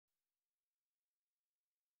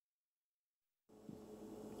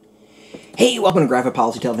Hey, welcome to Graphic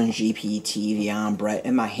Policy Television GPTV. I'm Brett.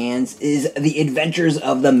 In my hands is The Adventures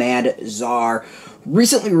of the Mad Tsar.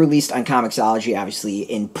 Recently released on Comixology, obviously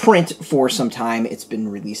in print for some time. It's been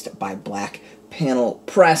released by Black Panel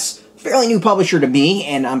Press. Fairly new publisher to me,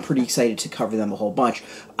 and I'm pretty excited to cover them a whole bunch.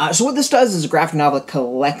 So what this does is a graphic novel that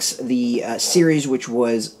collects the series, which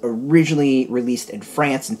was originally released in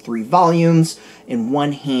France in 3 volumes, in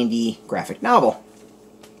one handy graphic novel.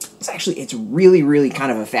 It's really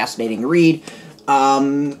kind of a fascinating read,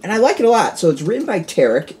 and I like it a lot. So it's written by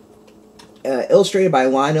Tarek, illustrated by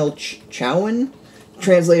Lionel Chouin,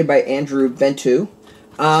 translated by Andrew Benteau.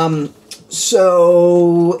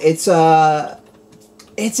 So it's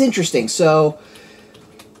interesting. So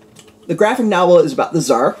the graphic novel is about the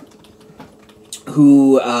Tsar,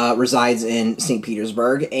 who resides in St.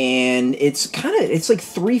 Petersburg, and it's like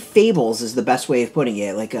 3 fables is the best way of putting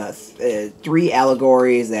it, like 3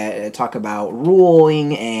 allegories that talk about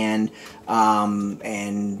ruling and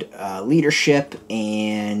leadership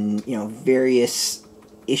and various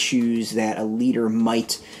issues that a leader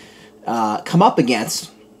might come up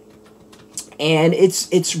against, and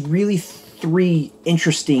it's really 3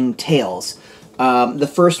 interesting tales.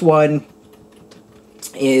 The first one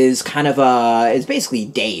is kind of it's basically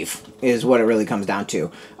Dave, is what it really comes down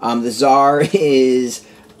to. The Tsar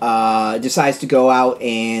decides to go out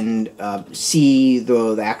and see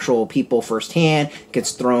the actual people firsthand,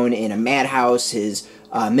 gets thrown in a madhouse, his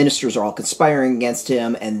ministers are all conspiring against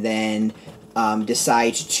him, and then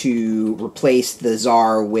decides to replace the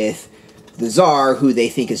Tsar with the Tsar, who they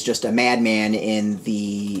think is just a madman in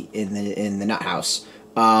the nut house.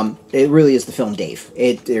 It really is the film Dave.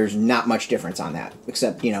 There's not much difference on that,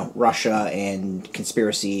 except, Russia and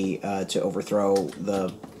conspiracy to overthrow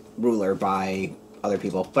the ruler by other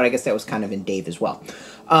people. But I guess that was kind of in Dave as well.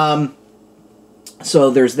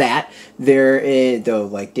 So there's that. Though,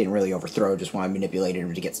 didn't really overthrow, just wanted to manipulate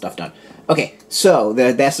him to get stuff done. Okay, so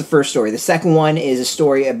that's the first story. The second one is a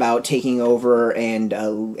story about taking over and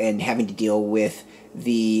having to deal with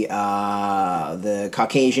the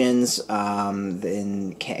Caucasians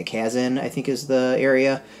in Kazan, I think is the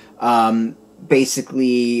area.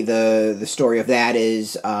 Basically, the story of that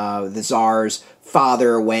is the Tsar's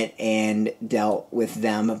father went and dealt with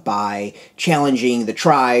them by challenging the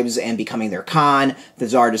tribes and becoming their Khan. The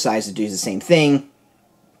Tsar decides to do the same thing.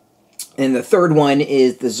 And the third one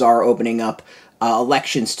is the Tsar opening up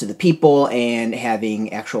elections to the people and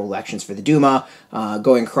having actual elections for the Duma,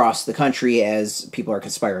 going across the country as people are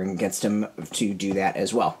conspiring against him to do that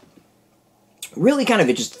as well. Really kind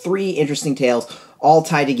of just 3 interesting tales, all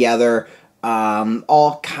tied together,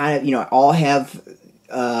 all kind of, all have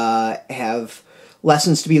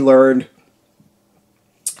lessons to be learned,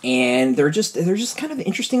 and they're just kind of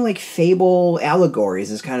interesting, like fable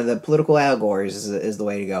allegories, is kind of the political allegories is the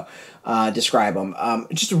way to go describe them.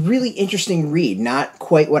 Just a really interesting read, not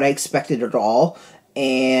quite what I expected at all,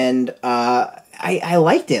 and I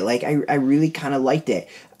liked it. Like I really kind of liked it.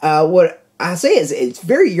 What I say is it's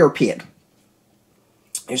very European.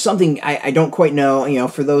 There's something I don't quite know.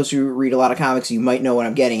 For those who read a lot of comics, you might know what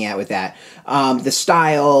I'm getting at with that. The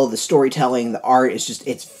style, the storytelling, the art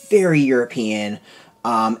it's very European.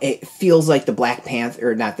 It feels like the Black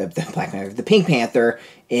Panther, or not the Black Panther, the Pink Panther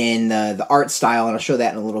in the art style, and I'll show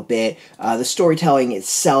that in a little bit. The storytelling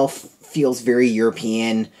itself feels very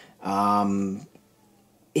European.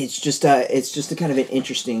 It's just a kind of an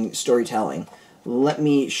interesting storytelling. Let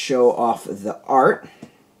me show off the art.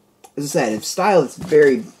 As I said, in style, it's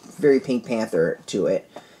very Pink Panther to it.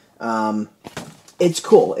 It's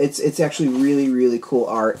cool. It's actually really cool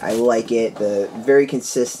art. I like it. The very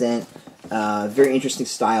consistent. Very interesting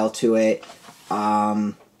style to it.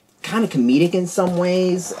 Kind of comedic in some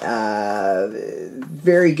ways.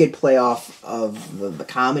 Very good playoff of the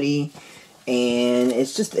comedy. And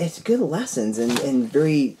it's good lessons and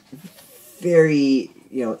very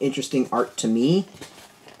interesting art to me.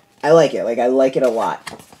 I like it. I like it a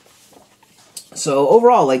lot. So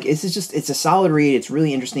overall, it's a solid read. It's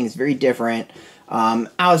really interesting. It's very different. As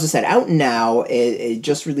I said, out now. It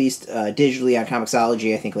just released digitally on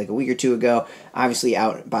Comixology, I think like a week or 2 ago. Obviously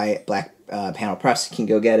out by Black Panel Press. You can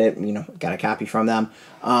go get it. Got a copy from them.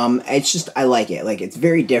 I like it. It's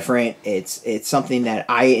very different. It's something that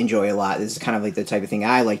I enjoy a lot. This is kind of like the type of thing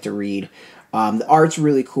I like to read. The art's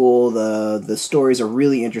really cool. The stories are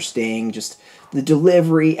really interesting. Just the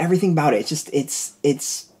delivery, everything about it.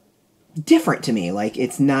 It's different to me.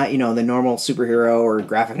 It's not, the normal superhero or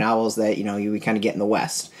graphic novels that, you would kind of get in the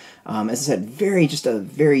West. As I said, a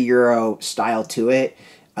very Euro style to it.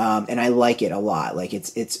 And I like it a lot.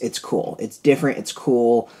 It's cool. It's different. It's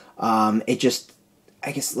cool. It just,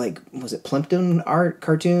 I guess, was it Plimpton art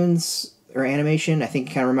cartoons? or animation. I think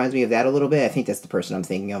it kind of reminds me of that a little bit. I think that's the person I'm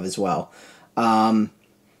thinking of as well.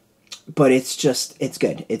 But it's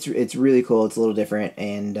good. It's really cool. It's a little different,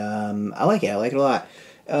 and I like it. I like it a lot.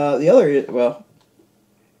 The other, well,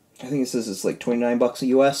 I think it says it's like $29 a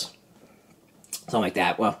US. Something like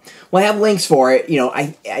that. Well, I have links for it. You know,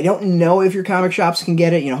 I don't know if your comic shops can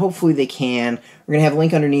get it. You know, hopefully they can. We're going to have a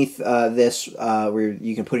link underneath this where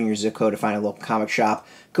you can put in your zip code to find a local comic shop.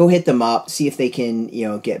 Go hit them up. See if they can, you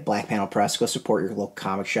know, get Black Panel Press. Go support your local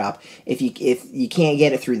comic shop. If you can't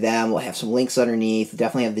get it through them, we'll have some links underneath.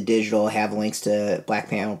 Definitely have the digital. Have links to Black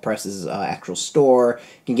Panel Press's actual store.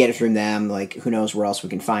 You can get it from them. Like, who knows where else we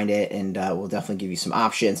can find it. And we'll definitely give you some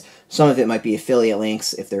options. Some of it might be affiliate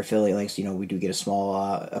links. If they're affiliate links, you know, we do get a small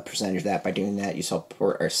a percentage of that by doing that. You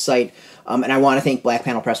support our site. And I want to thank Black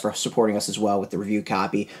Panel Press for supporting us as well with the review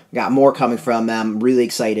copy. We got more coming from them. Really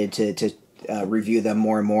excited to review them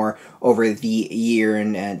more and more over the year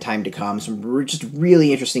and time to come. Some just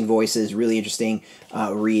really interesting voices, really interesting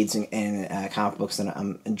reads and comic books that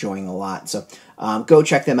I'm enjoying a lot. So go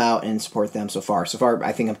check them out and support them so far. So far,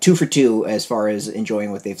 I think I'm 2 for 2 as far as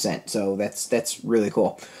enjoying what they've sent. So that's really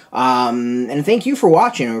cool. And thank you for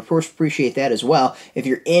watching. I of course appreciate that as well. If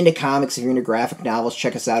you're into comics, if you're into graphic novels,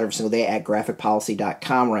 check us out every single day at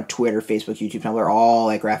graphicpolicy.com. We're on Twitter, Facebook, YouTube, Tumblr, all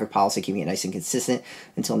at Graphic Policy, keeping it nice and consistent.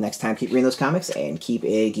 Until next time, keep reading those comics and keep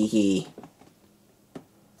it geeky.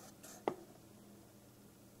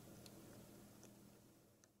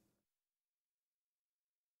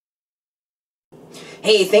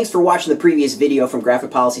 Hey, thanks for watching the previous video from Graphic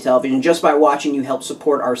Policy Television. Just by watching, you help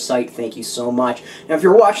support our site. Thank you so much. Now, if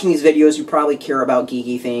you're watching these videos, you probably care about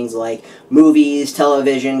geeky things like movies,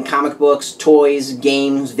 television, comic books, toys,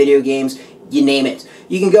 games, video games, you name it.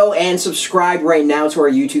 You can go and subscribe right now to our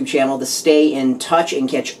YouTube channel to stay in touch and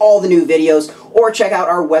catch all the new videos, or check out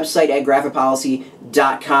our website at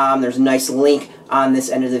graphicpolicy.com. There's a nice link on this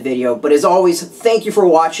end of the video. But as always, thank you for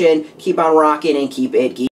watching. Keep on rocking and keep it geeky.